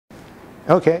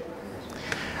Okay.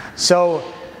 So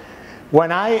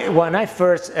when I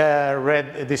first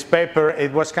read this paper,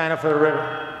 it was kind of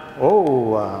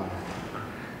a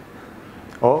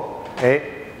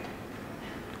hey.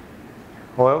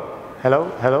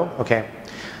 Hello. Okay.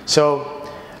 So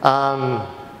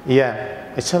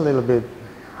yeah, it's a little bit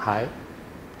high.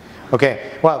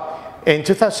 Okay. Well, in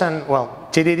 2000,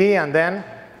 TDD, and then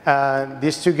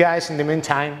these two guys in the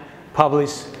meantime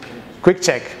published Quick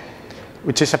Check,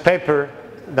 which is a paper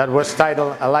that was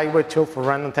titled "A Lightweight Tool for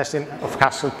Random Testing of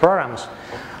Castle Programs."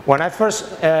 When I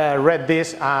first read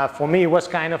this, for me it was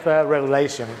kind of a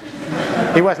revelation.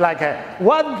 It was like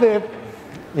what the...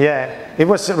 Yeah, it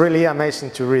was really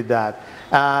amazing to read that.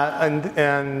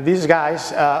 And these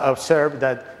guys observed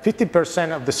that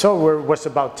 50% of the software was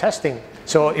about testing.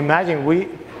 So imagine we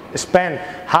spend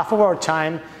half of our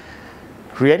time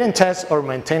creating tests or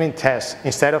maintaining tests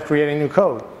instead of creating new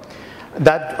code.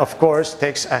 That, of course,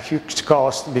 takes a huge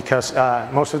cost because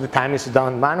most of the time it's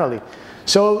done manually.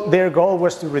 So their goal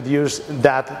was to reduce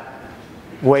that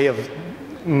way of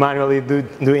manually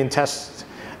doing tests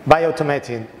by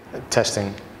automating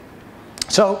testing.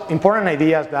 So important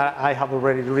ideas that I have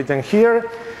already written here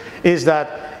is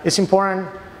that it's important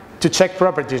to check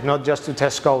properties, not just to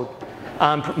test code.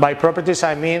 By properties,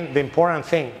 I mean the important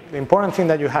thing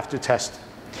that you have to test.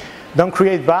 Don't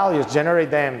create values,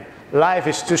 generate them. Life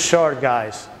is too short,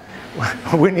 guys.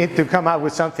 We need to come up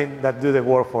with something that do the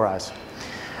work for us.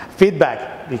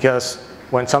 Feedback, because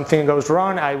when something goes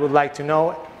wrong, I would like to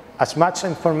know as much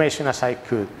information as I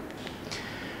could.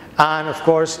 And of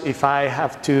course, if I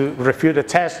have to refute a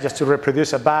test just to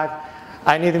reproduce a bug,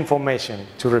 I need information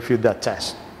to refute that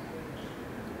test.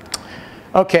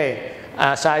 Okay,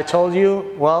 as I told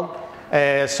you,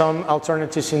 some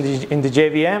alternatives in the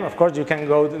JVM. Of course, you can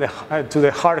go to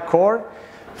the hardcore.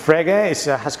 Frege is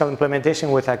a Haskell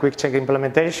implementation with a quick check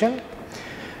implementation.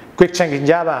 Quick check in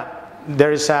Java,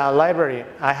 there is a library.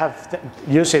 I have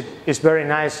used it. It's very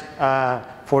nice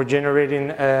for generating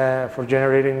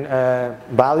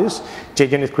values,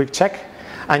 JUnit quick check,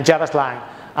 and JavaSlang.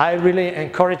 I really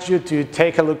encourage you to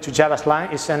take a look to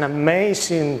JavaSlang. It's an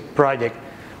amazing project,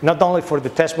 not only for the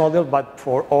test module, but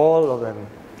for all of them.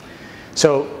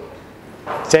 So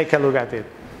take a look at it.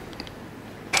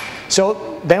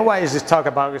 So then why is this talk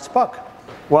about Spock?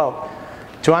 Well,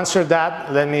 to answer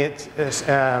that, let me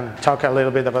talk a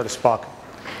little bit about Spock.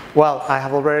 Well, I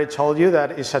have already told you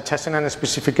that it's a testing and a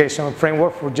specification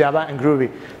framework for Java and Groovy.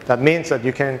 That means that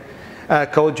you can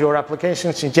code your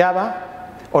applications in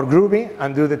Java or Groovy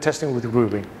and do the testing with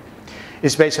Groovy.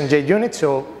 It's based on JUnit,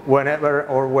 so whenever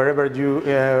or wherever you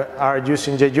are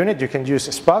using JUnit, you can use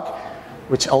Spock,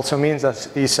 which also means that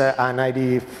it's an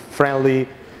IDE-friendly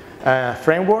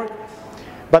framework.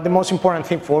 But the most important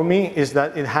thing for me is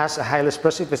that it has a highly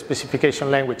expressive specification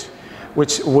language,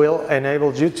 which will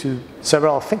enable you to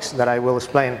several things that I will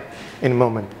explain in a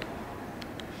moment.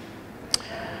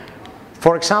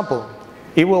 For example,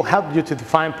 it will help you to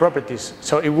define properties.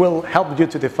 So it will help you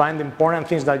to define the important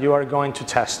things that you are going to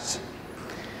test.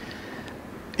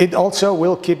 It also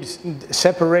will keep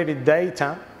separated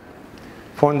data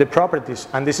from the properties.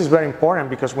 And this is very important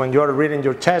because when you are reading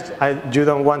your test, you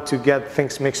don't want to get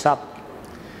things mixed up.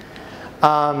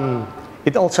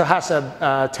 It also has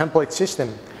a template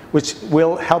system, which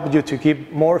will help you to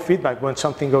give more feedback when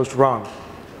something goes wrong.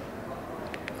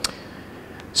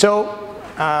 So,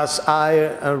 as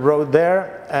I wrote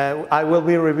there, I will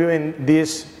be reviewing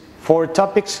these 4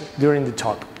 topics during the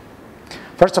talk.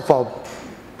 First of all,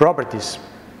 properties.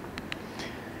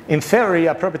 In theory,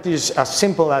 a property is as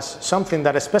simple as something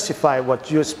that specifies what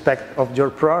you expect of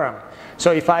your program.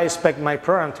 So if I expect my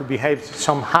program to behave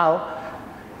somehow,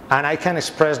 and I can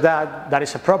express that, that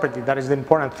is a property, that is the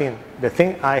important thing, the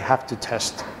thing I have to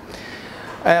test.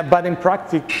 But in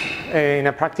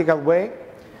a practical way,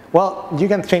 well, you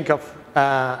can think of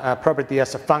a property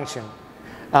as a function.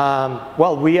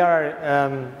 Well, we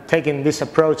are taking this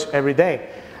approach every day.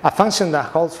 A function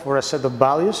that holds for a set of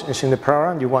values is in the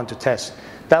program you want to test.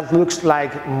 That looks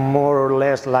like more or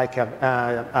less like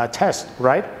a test,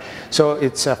 right? So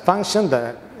it's a function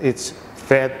that it's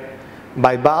fed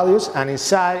by values, and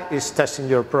inside is testing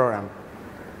your program.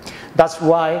 That's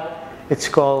why it's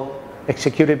called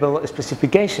executable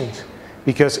specifications,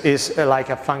 because it's like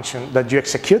a function that you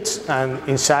execute, and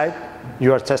inside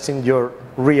you are testing your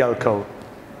real code.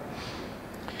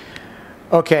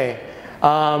 Okay,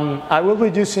 I will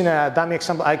be using a dummy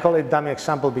example. I call it dummy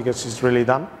example because it's really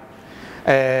dumb.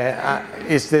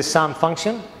 It's the sum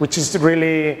function, which is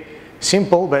really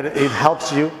simple, but it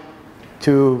helps you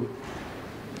to...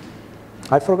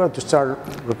 I forgot to start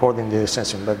recording the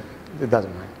session, but it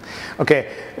doesn't matter.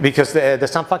 Okay, because the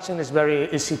sum function is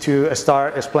very easy to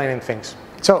start explaining things.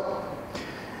 So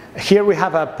here we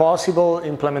have a possible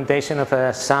implementation of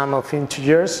a sum of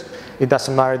integers. It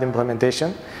doesn't matter the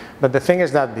implementation. But the thing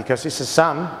is that because it's a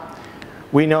sum,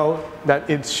 we know that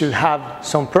it should have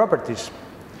some properties.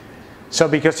 So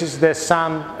because it's the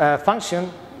sum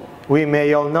function, we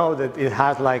may all know that it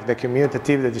has like the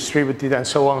commutative, the distributive, and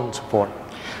so on and so forth.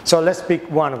 So let's pick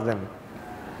one of them.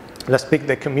 Let's pick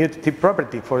the commutative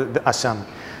property for a sum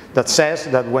that says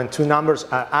that when two numbers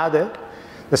are added,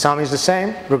 the sum is the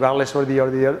same regardless of the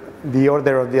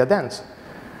order of the addends.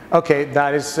 Okay,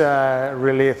 that is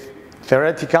really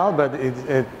theoretical, but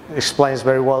it explains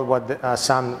very well what the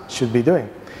sum should be doing.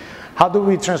 How do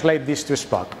we translate this to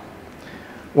Spock?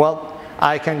 Well,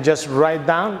 I can just write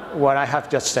down what I have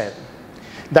just said.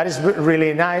 That is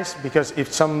really nice because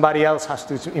if somebody else has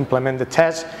to implement the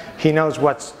test, he knows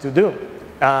what to do.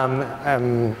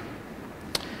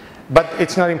 But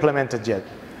it's not implemented yet.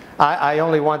 I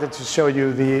only wanted to show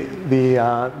you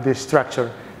the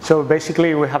structure. So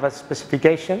basically we have a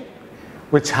specification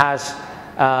which has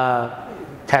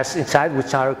tests inside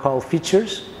which are called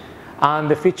features. And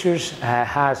the features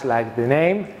has like the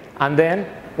name and then,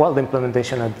 well, the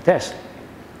implementation of the test.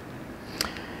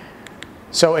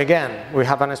 So again, we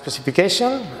have a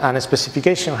specification, and a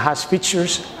specification has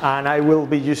features, and I will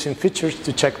be using features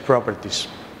to check properties.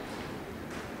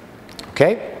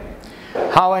 Okay?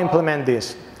 How I implement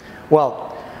this?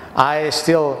 Well, I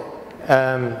still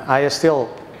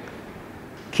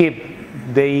keep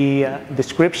the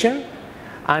description,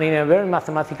 and in a very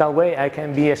mathematical way, I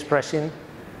can be expressing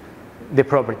the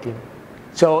property.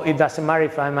 So it doesn't matter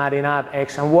if I'm adding up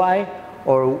x and y,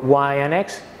 or y and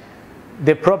x,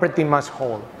 the property must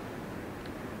hold.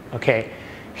 Okay,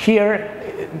 here,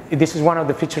 this is one of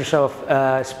the features of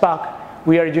Spock.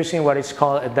 We are using what is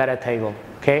called a data table.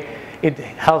 Okay, it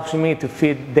helps me to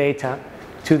feed data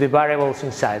to the variables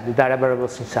inside, the data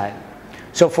variables inside.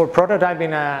 So for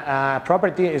prototyping a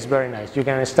property is very nice. You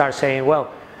can start saying,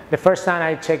 well, the first time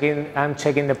I'm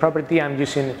checking the property, I'm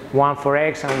using 1 for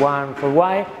x and 1 for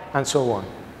y, and so on.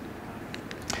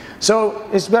 So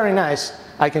it's very nice.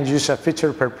 I can use a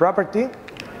feature per property,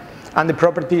 and the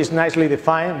property is nicely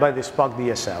defined by the Spock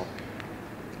DSL.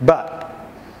 But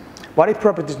what if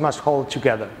properties must hold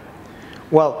together?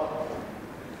 Well,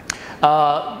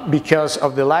 because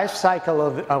of the life cycle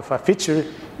of a feature,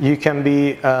 you can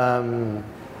be,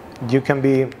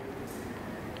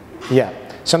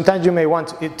 sometimes you may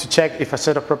want it to check if a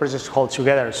set of properties hold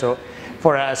together. So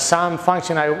for a sum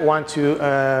function, I want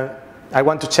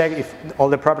to check if all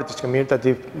the properties,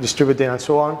 commutative, distributed, and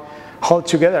so on, hold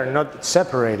together, not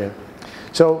separated.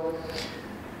 So,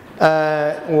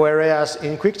 whereas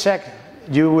in quick check,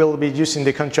 you will be using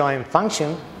the conjoint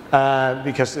function,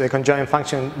 because the conjoint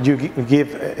function, you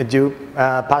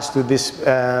pass to this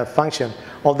function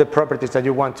all the properties that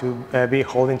you want to be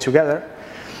holding together.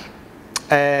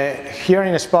 Here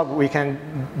in Spock, we can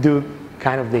do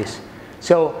kind of this.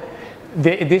 So,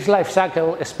 this life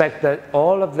cycle expects that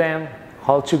all of them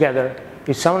hold together.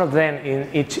 If some of them in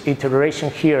each iteration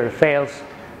here fails,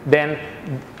 then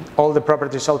all the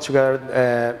properties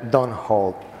altogether don't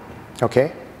hold.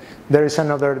 Okay? There is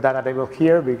another data table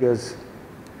here because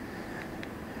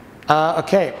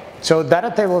okay, so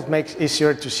data tables makes it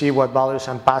easier to see what values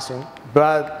I'm passing,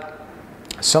 but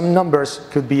some numbers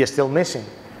could be still missing,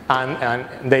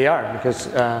 and they are because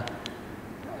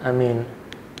I mean,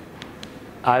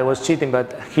 I was cheating,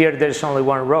 but here there's only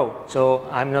one row, so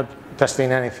I'm not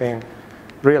testing anything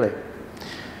really.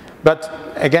 But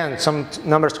again, some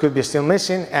numbers could be still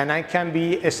missing, and I can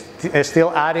be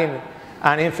still adding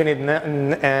an infinite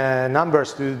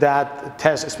numbers to that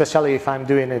test, especially if I'm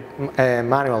doing it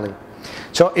manually.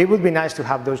 So it would be nice to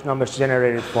have those numbers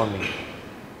generated for me.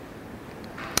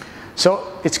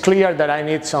 So it's clear that I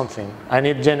need something. I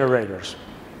need generators.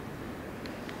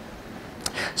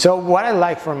 So what I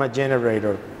like from a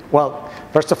generator? Well,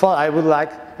 first of all, I would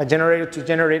like a generator to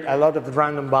generate a lot of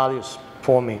random values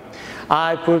for me.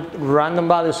 I put random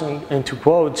values into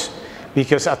quotes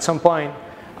because at some point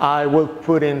I will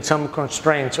put in some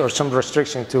constraints or some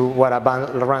restriction to what a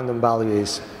random value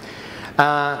is.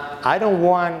 I don't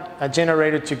want a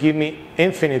generator to give me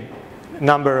infinite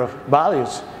number of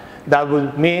values. That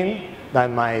would mean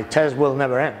that my test will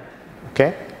never end.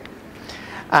 Okay?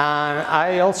 And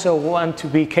I also want to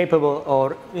be capable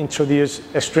of introduce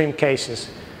extreme cases.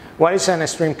 What is an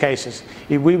extreme cases?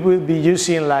 If we will be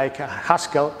using like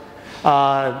Haskell,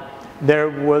 there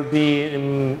will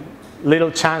be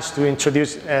little chance to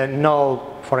introduce a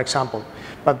null, for example.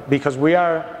 But because we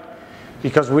are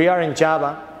in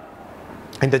Java,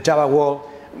 in the Java world,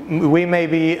 we may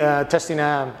be testing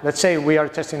let's say we are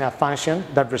testing a function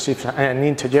that receives an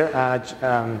integer,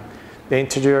 the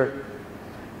integer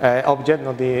object,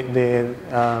 not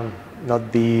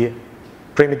the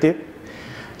primitive.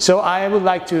 So I would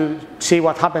like to see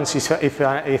what happens if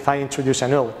I introduce a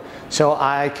null. So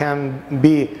I can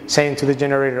be saying to the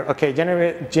generator, okay,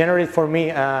 generate for me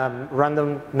a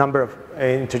random number of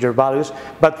integer values,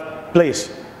 but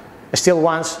please, still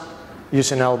once,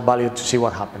 use a null value to see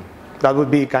what happens. That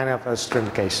would be kind of a extreme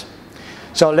case.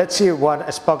 So let's see what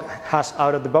Spock has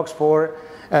out of the box for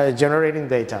generating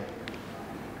data.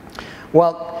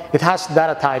 Well, it has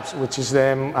data types, which is,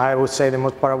 I would say, the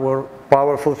most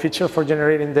powerful feature for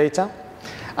generating data.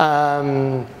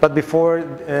 But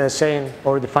before saying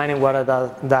or defining what a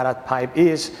data type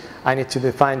is, I need to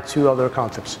define two other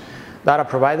concepts. Data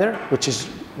provider, which is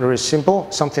very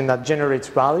simple, something that generates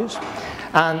values,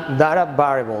 and data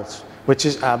variables, which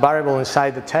is a variable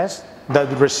inside the test that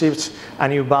receives a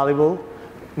new variable,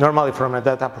 normally from a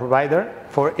data provider,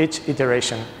 for each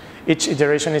iteration. Each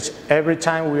iteration is every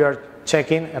time we are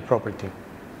checking a property.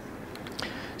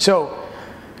 So,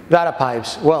 data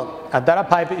pipes. Well, a data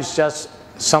pipe is just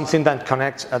something that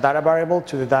connects a data variable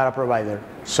to the data provider.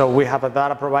 So we have a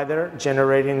data provider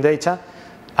generating data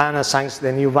and assigns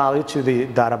the new value to the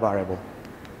data variable.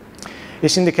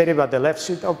 It's indicated by the left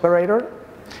shift operator,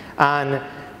 and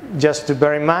just to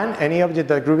bear in mind, any object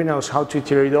that Groovy knows how to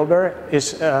iterate over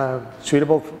is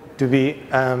suitable to be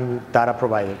data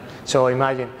provider. So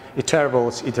imagine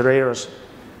iterables, iterators,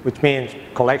 which means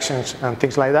collections and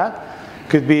things like that,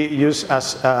 could be used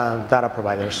as data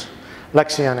providers.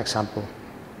 Let's see an example.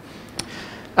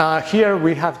 Here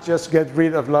we have just get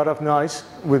rid of a lot of noise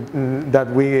that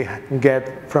we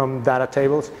get from data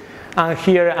tables. And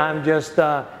here I'm just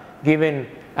giving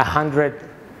 100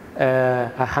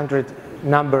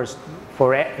 numbers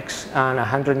for X and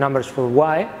 100 numbers for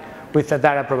Y with a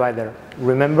data provider.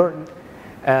 Remember,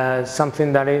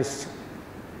 something that is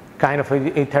kind of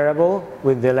iterable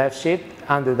with the left shift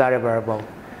and the data variable.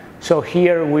 So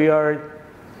here we are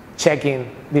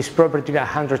checking this property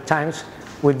 100 times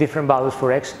with different values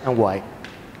for X and Y.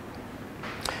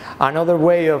 Another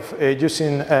way of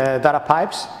using data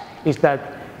pipes is that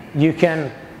you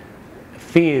can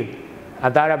feed a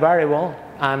data variable,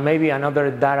 and maybe another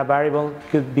data variable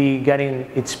could be getting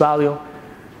its value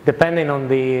depending on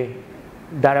the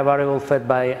data variable fed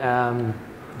by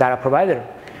data provider.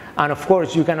 And of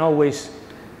course, you can always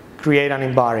create an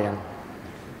invariant.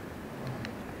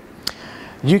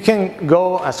 You can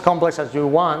go as complex as you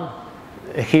want.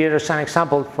 Here's an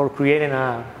example for creating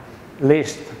a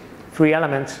list, 3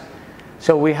 elements.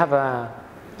 So we have a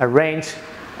range,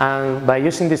 and by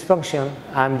using this function,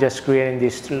 I'm just creating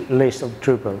this list of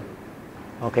tuple.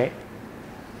 Okay?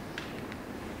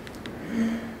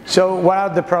 So what are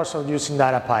the pros of using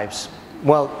data pipes?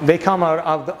 Well, they come out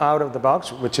of the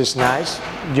box, which is nice.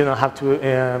 You don't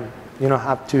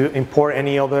have to import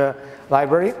any other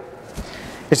library.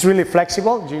 It's really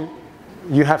flexible.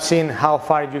 You have seen how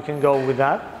far you can go with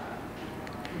that.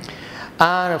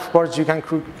 And of course, you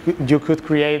could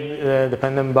create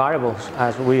dependent variables,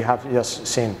 as we have just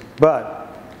seen.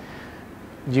 But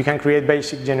you can create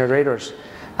basic generators.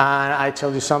 And I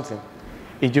tell you something.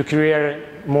 If you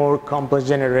create more complex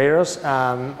generators,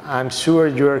 I'm sure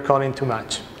you are calling too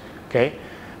much. Okay?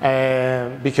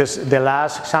 Because the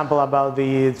last example about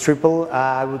the triple,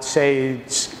 I would say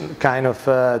it's kind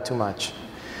of too much.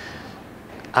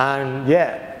 And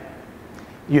yeah,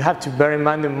 you have to bear in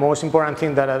mind the most important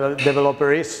thing that a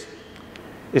developer is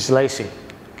lazy.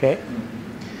 Okay?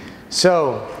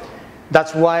 So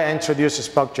that's why I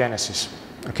introduced Spock Genesis.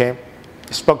 Okay?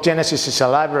 Spock Genesis is a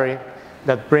library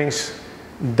that brings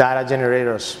data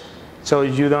generators. So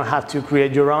you don't have to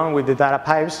create your own with the data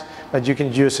pipes, but you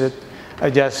can use it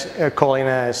just calling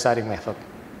a static method.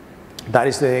 That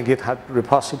is the GitHub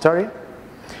repository.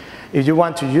 If you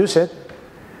want to use it,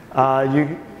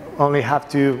 you only have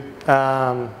to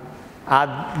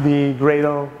add the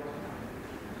Gradle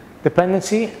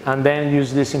dependency and then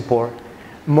use this import.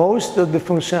 Most of the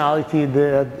functionality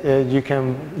that you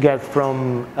can get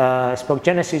from Spock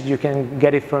Genesis, you can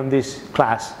get it from this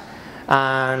class.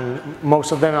 And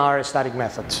most of them are static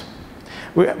methods.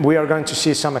 We are going to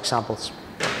see some examples.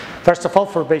 First of all,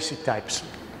 for basic types.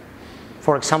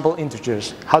 For example,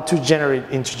 integers. How to generate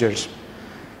integers.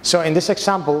 So in this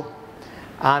example,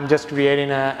 I'm just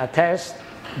creating a test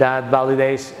that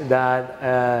validates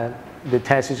that the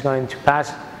test is going to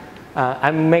pass.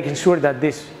 I'm making sure that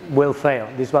this will fail.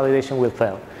 This validation will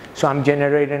fail. So I'm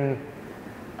generating,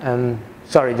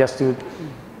 sorry, just to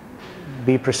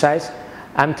be precise,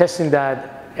 I'm testing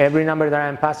that every number that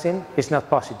I'm passing is not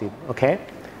positive, okay?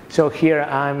 So here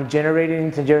I'm generating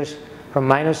integers from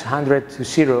 -100 to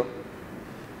 0.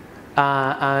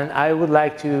 And I would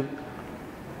like to,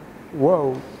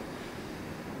 whoa.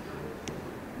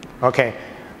 Okay.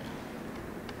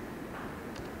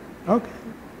 Okay.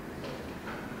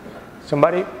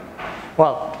 Somebody?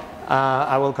 Well,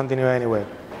 I will continue anyway.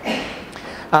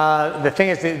 The thing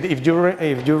is, that if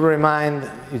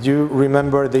you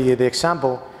remember the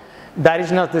example, that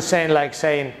is not the same like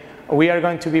saying we are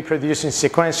going to be producing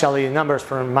sequentially numbers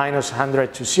from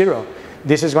 -100 to 0.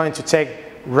 This is going to take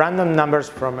random numbers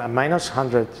from a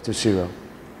 -100 to 0.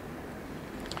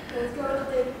 Let's go to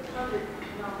take 100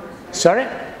 numbers. Right? Sorry?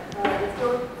 Let's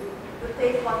go to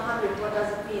take 100. What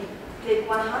does it mean? Take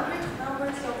 100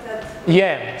 numbers of that?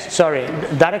 Yeah, sorry.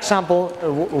 That example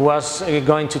was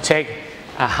going to take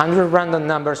 100 random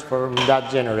numbers from that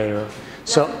generator.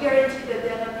 So does it guarantee that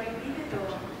they're not repeated,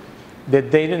 or?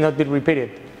 That they do not be repeated.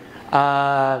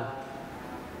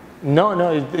 No,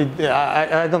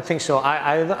 I don't think so.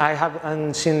 I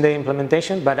haven't seen the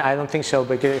implementation, but I don't think so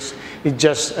because it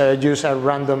just uses a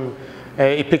random,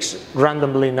 it picks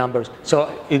randomly numbers. So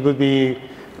it would be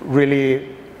really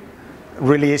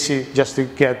easy just to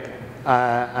get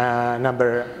a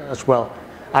number as well.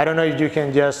 I don't know if you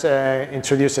can just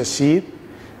introduce a seed,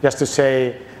 just to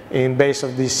say in base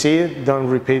of this seed, don't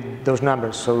repeat those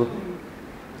numbers. So,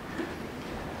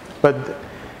 but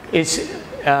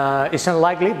it's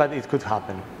unlikely, but it could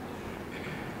happen.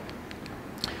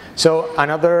 So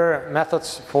another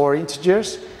methods for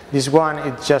integers. This one,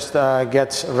 it just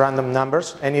gets random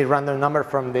numbers, any random number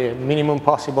from the minimum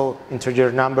possible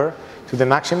integer number to the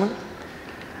maximum.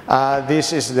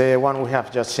 This is the one we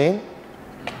have just seen.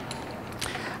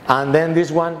 And then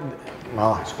this one,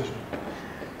 well,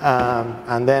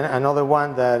 and then another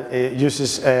one that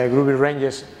uses Groovy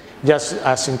ranges just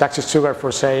as syntactic sugar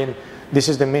for saying this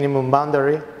is the minimum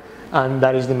boundary and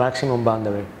that is the maximum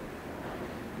boundary.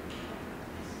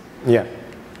 Yeah,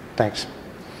 thanks.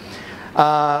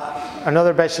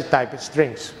 Another basic type is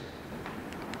strings.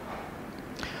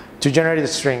 To generate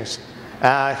strings.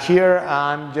 Here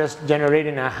I'm just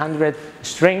generating 100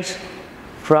 strings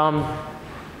from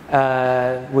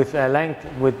with a length,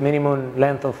 with minimum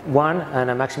length of 1 and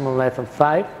a maximum length of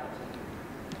 5.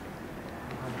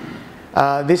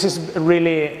 This is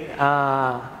really,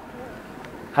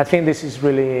 I think this is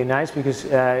really nice because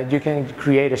you can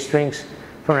create strings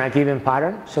from a given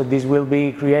pattern. So this will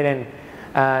be creating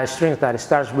strings that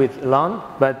starts with long,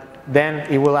 but then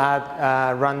it will add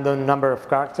a random number of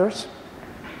characters.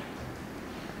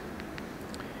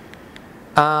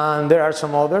 And there are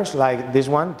some others, like this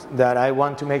one, that I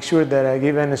want to make sure that a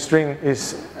given string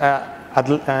is,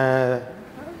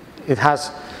 it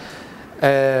has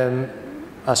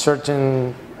a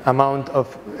certain amount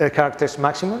of characters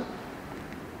maximum.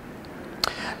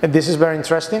 And this is very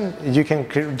interesting. You can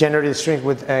generate strings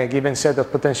with a given set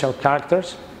of potential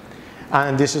characters.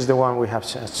 And this is the one we have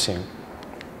seen.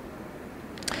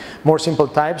 More simple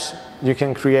types, you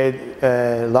can create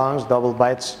longs, double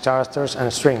bytes, characters, and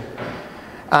a string.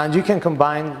 And you can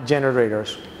combine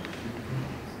generators.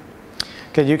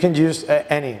 Okay, you can use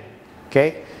any.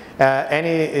 Okay,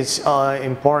 any is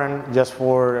important just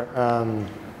for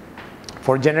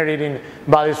generating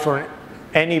values for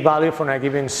any value from a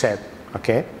given set.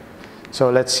 Okay, so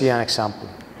let's see an example.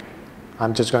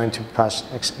 I'm just going to pass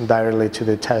directly to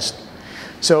the test.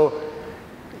 So,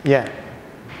 yeah.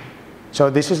 So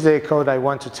this is the code I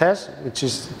want to test, which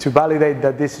is to validate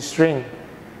that this string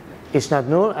is not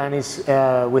null and is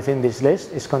within this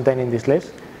list, is contained in this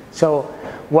list. So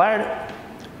what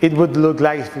it would look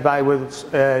like if I was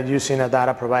using a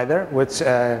data provider, which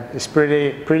is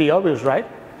pretty obvious, right?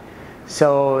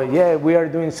 So yeah, we are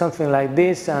doing something like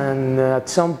this, and at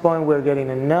some point we're getting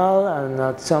a null, and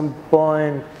at some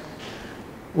point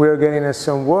we're getting a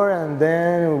some word, and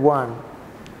then 1.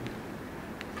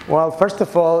 Well, first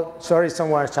of all, sorry, some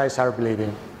websites are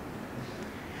bleeding.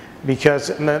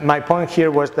 Because my point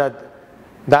here was that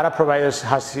data providers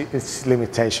has its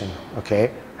limitation,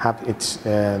 okay? Have its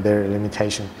their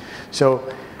limitation. So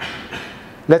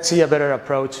let's see a better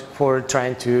approach for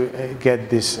trying to get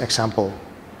this example.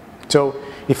 So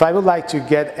if I would like to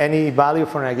get any value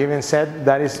from a given set,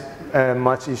 that is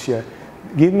much easier.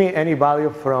 Give me any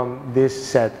value from this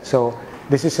set. So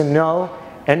this is a null,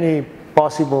 any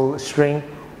possible string,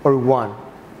 or 1,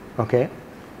 okay?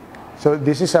 So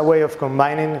this is a way of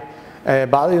combining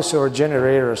values or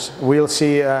generators. We'll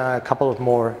see a couple of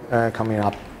more coming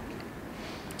up.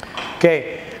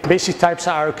 Okay, basic types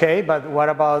are okay, but what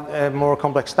about more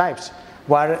complex types?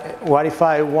 What if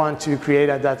I want to create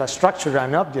a data structure,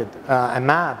 an object, a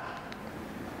map?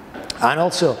 And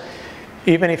also,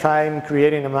 even if I'm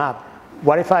creating a map,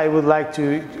 what if I would like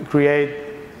to create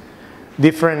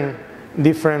different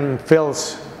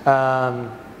fields,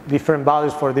 different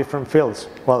values for different fields?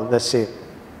 Well, let's see.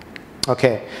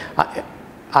 Okay,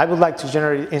 I would like to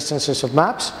generate instances of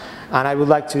maps, and I would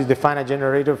like to define a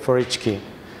generator for each key.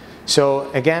 So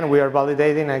again, we are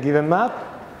validating a given map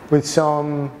with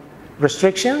some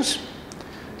restrictions.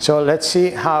 So let's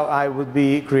see how I would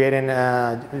be creating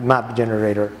a map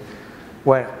generator.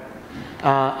 Well,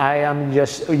 I am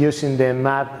just using the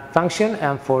map function,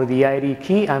 and for the ID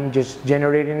key, I'm just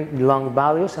generating long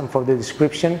values, and for the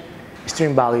description,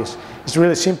 string values. It's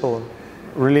really simple,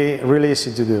 really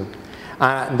easy to do.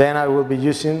 Then I will be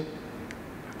using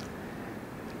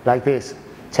like this.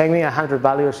 Take me 100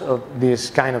 values of these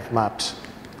kind of maps.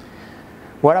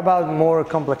 What about more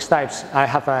complex types? I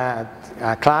have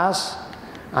a class.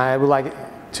 I would like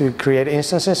to create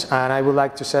instances, and I would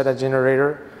like to set a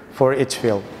generator for each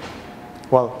field.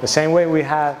 Well, the same way we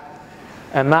have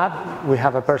a map, we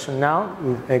have a person now,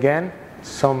 with, again,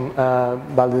 some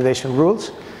validation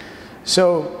rules.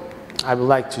 So I would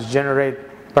like to generate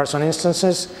person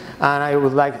instances, and I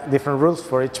would like different rules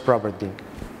for each property.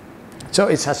 So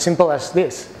it's as simple as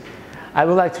this. I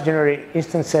would like to generate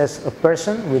instances of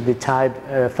person with the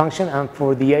type function, and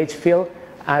for the age field,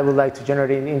 I would like to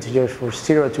generate integers for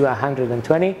 0 to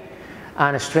 120,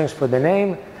 and strings for the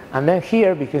name. And then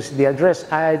here, because the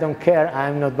address, I don't care,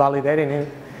 I'm not validating it,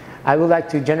 I would like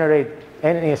to generate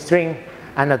any string,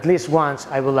 and at least once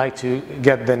I would like to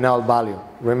get the null value.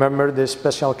 Remember the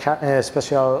special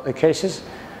cases?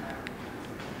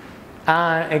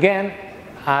 And again,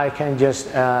 I can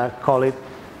just call it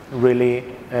really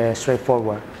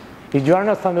straightforward. If you are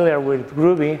not familiar with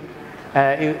Ruby,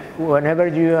 whenever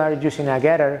you are using a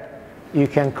getter, you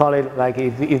can call it like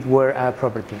if it were a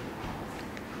property.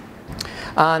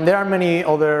 And there are many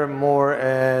other more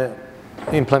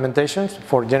implementations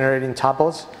for generating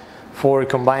tuples, for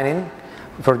combining,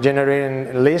 for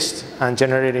generating lists, and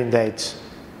generating dates.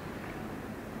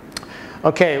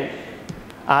 Okay,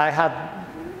 I have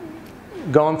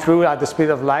gone through at the speed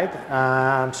of light.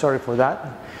 I'm sorry for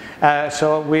that.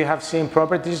 So we have seen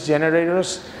properties,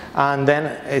 generators, and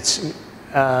then it's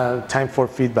time for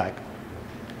feedback.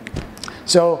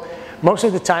 So most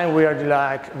of the time we are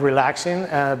like relaxing,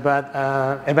 but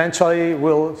eventually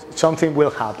something will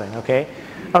happen, okay?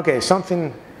 Okay,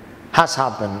 something has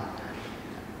happened.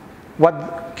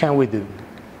 What can we do?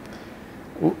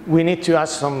 We need to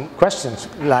ask some questions,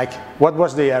 like what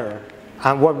was the error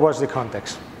and what was the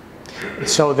context?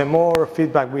 So the more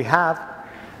feedback we have,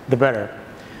 the better.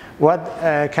 What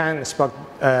can Spock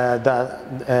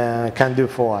can do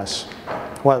for us?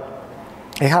 Well,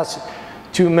 it has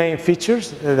two main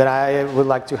features that I would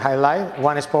like to highlight.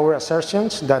 One is power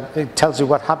assertions, that it tells you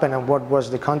what happened and what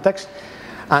was the context,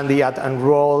 and the add and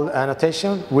roll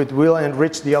annotation, which will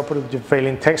enrich the output of your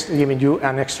failing text, giving you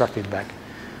an extra feedback.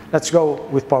 Let's go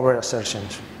with power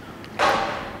assertions.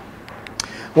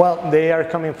 Well, they are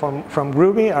coming from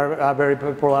Ruby, a very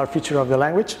popular feature of the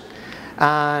language.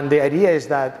 And the idea is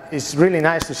that it's really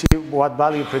nice to see what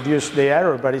value produced the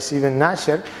error, but it's even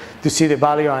nicer to see the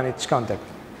value and its context.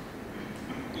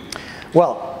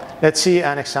 Well, let's see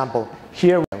an example.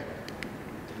 Here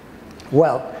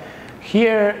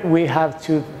we have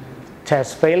two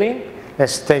tests failing.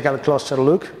 Let's take a closer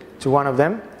look to one of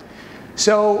them.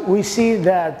 So we see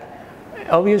that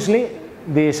obviously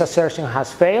this assertion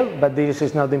has failed, but this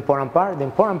is not the important part. The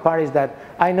important part is that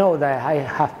I know that I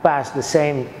have passed the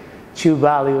same two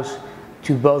values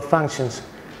to both functions,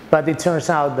 but it turns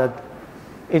out that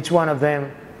each one of them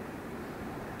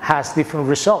has different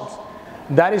results.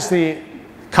 That is the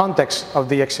context of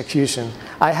the execution.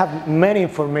 I have many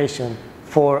information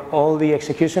for all the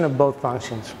execution of both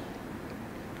functions.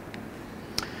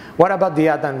 What about the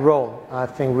add and roll? I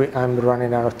think I'm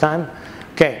running out of time.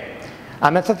 Okay.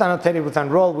 A method annotated with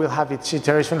unroll will have its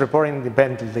iteration reporting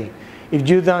independently. If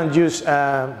you don't use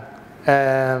add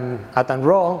and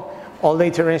roll, all the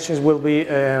iterations will be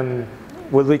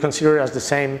considered as the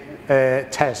same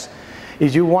test.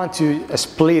 If you want to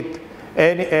split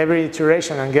every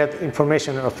iteration and get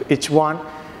information of each one,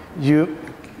 you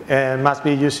must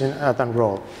be using add and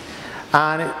roll.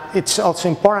 And it's also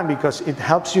important because it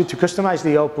helps you to customize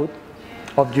the output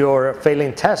of your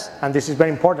failing test, and this is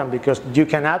very important because you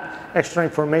can add extra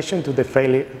information to the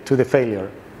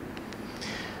failure.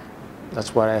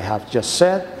 That's what I have just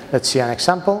said. Let's see an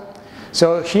example.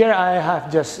 So here I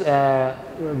have just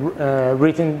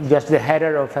written just the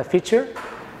header of a feature,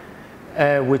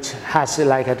 which has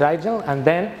like a title, and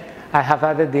then I have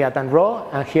added the add and roll,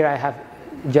 and here I have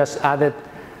just added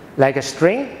like a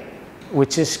string,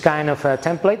 which is kind of a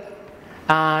template,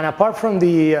 And apart from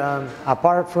the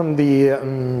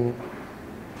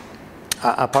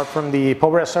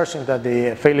power assertion that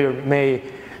the failure may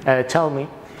tell me,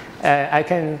 I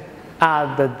can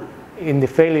add that in the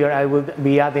failure I would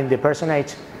be adding the person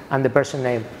age and the person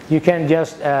name. You can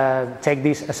just take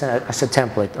this as a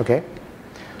template, okay?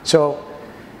 So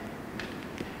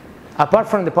apart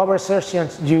from the power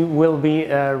assertions, you will be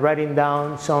writing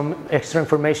down some extra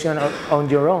information on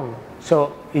your own.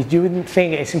 So if you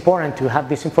think it's important to have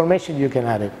this information, you can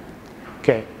add it.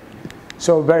 Okay,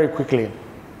 so very quickly.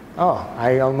 Oh,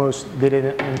 I almost did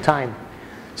it in time.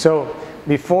 So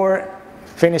before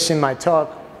finishing my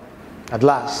talk, at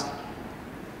last,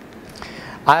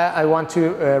 I want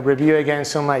to review again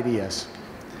some ideas.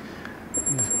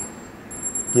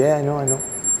 Yeah, I know.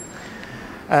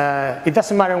 It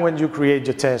doesn't matter when you create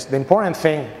your test. The important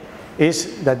thing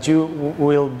is that you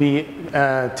will be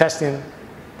testing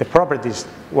the properties.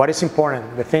 What is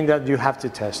important, the thing that you have to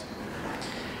test.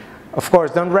 Of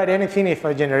course, don't write anything if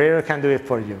a generator can do it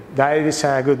for you. That is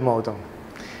a good motto.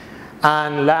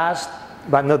 And last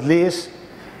but not least,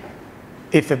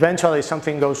 if eventually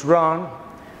something goes wrong,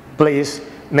 please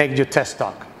make your test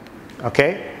talk.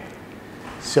 Okay?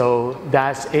 So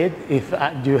that's it. If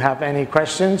you have any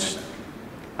questions,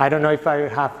 I don't know if I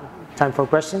have time for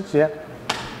questions. Yeah?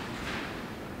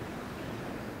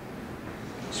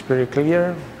 It's pretty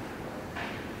clear.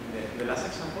 The last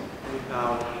example,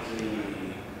 without the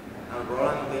roll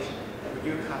annotation, would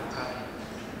you have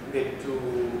the two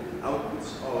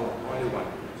outputs or only one?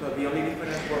 So the only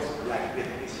difference was like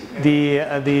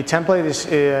the template is,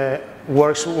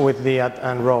 works with the add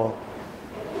and roll.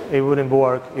 It wouldn't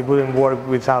work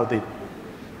without it.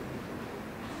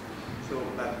 So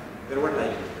but there were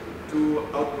like two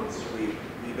outputs with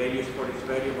the values for each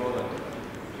variable, and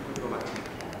you could go back.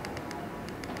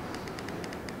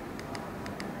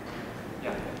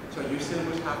 Yeah. So you still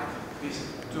would have these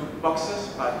two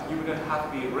boxes, but you wouldn't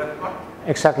have the red part?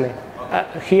 Exactly.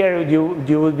 Okay. Here you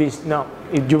would be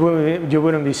you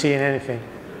wouldn't be seeing anything.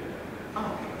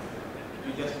 Oh, okay.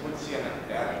 You just would see an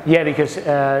error. Yeah, because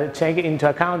take into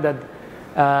account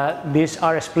that these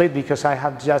are split because I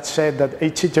have just said that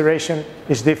each iteration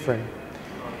is different.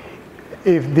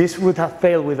 If this would have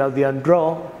failed without the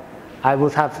undraw, I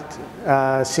would have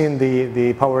seen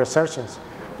the power assertions,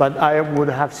 but I would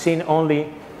have seen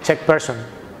only check person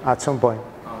at some point.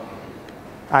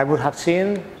 I would have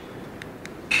seen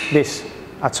this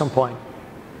at some point.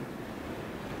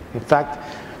 In fact,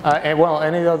 well,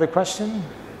 any other question?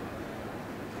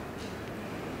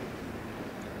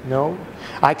 No?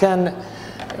 I can,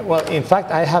 well, in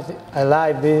fact, I have a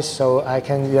live this, so I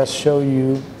can just show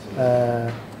you,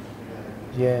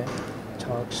 yeah,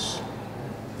 talks.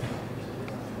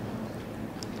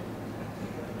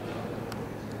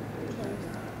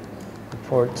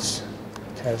 Reports,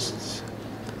 tests.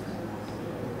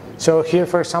 So here,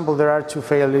 for example, there are two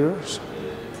failures.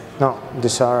 No,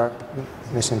 these are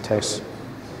missing tests.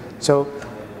 So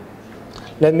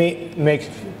let me make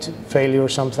failure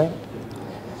something.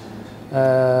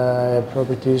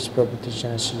 Properties,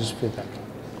 genesis, feedback.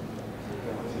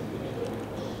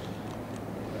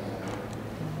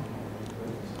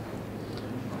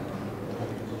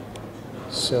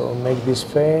 So make this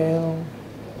fail.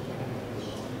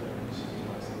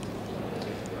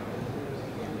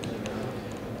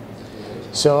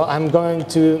 So I'm going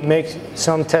to make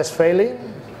some test failing.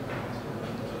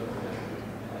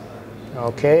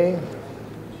 Okay.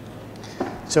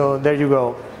 So there you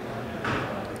go.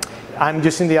 I'm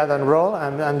using the add and roll,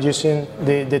 and I'm using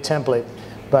the template.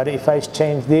 But if I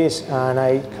change this and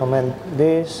I comment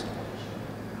this,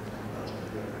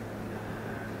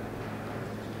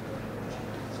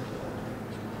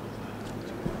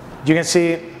 you can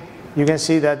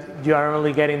see that you are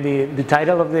only getting the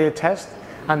title of the test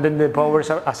and then the power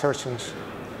assertions.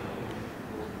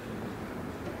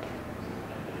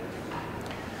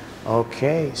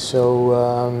 Okay,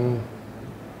 so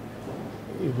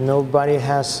if nobody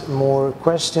has more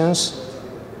questions,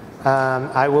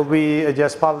 I will be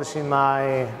just publishing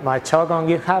my talk on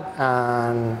GitHub,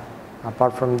 and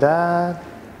apart from that,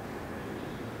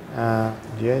 yeah.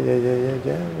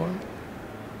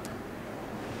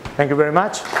 Thank you very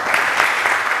much.